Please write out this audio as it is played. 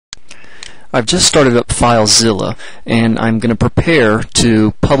I've just started up Filezilla, and I'm going to prepare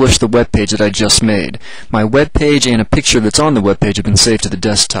to publish the web page that I just made. My web page and a picture that's on the web page have been saved to the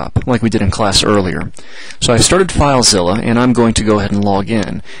desktop, like we did in class earlier. So I started Filezilla, and I'm going to go ahead and log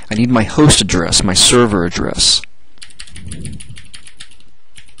in. I need my host address, my server address.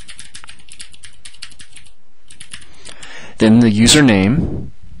 Then the username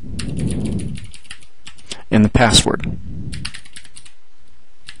and the password.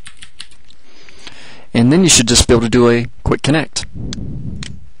 And then you should just be able to do a quick connect.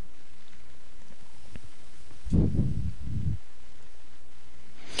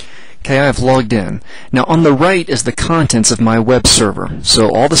 Okay, I've logged in. Now on the right is the contents of my web server.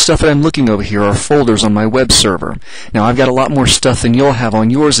 So all the stuff that I'm looking over here are folders on my web server. Now I've got a lot more stuff than you'll have on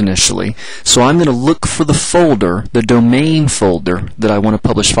yours initially, so I'm going to look for the folder, the domain folder that I want to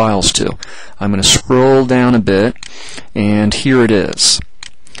publish files to. I'm going to scroll down a bit, and here it is.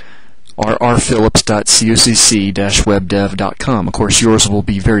 rrphillips.cocc-webdev.com. Of course, yours will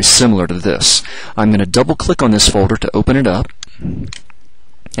be very similar to this. I'm going to double-click on this folder to open it up,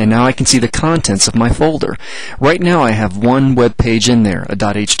 and now I can see the contents of my folder. Right now I have one web page in there, a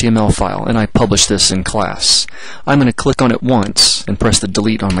 .html file, and I published this in class. I'm going to click on it once and press the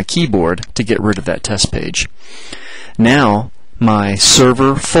delete on my keyboard to get rid of that test page. Now my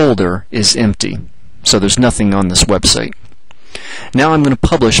server folder is empty, so there's nothing on this website. Now I'm going to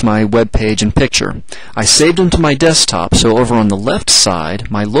publish my web page and picture. I saved them to my desktop, so over on the left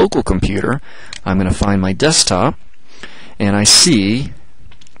side, my local computer, I'm going to find my desktop, and I see,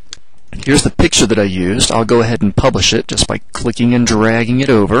 here's the picture that I used. I'll go ahead and publish it just by clicking and dragging it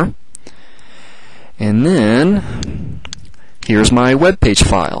over. And then, here's my web page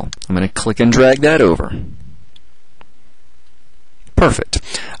file. I'm going to click and drag that over. Perfect.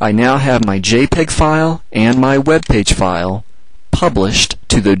 I now have my JPEG file and my web page file published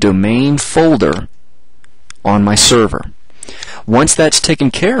to the domain folder on my server. Once that's taken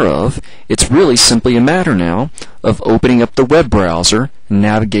care of, it's really simply a matter now of opening up the web browser and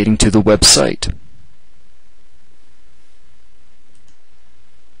navigating to the website.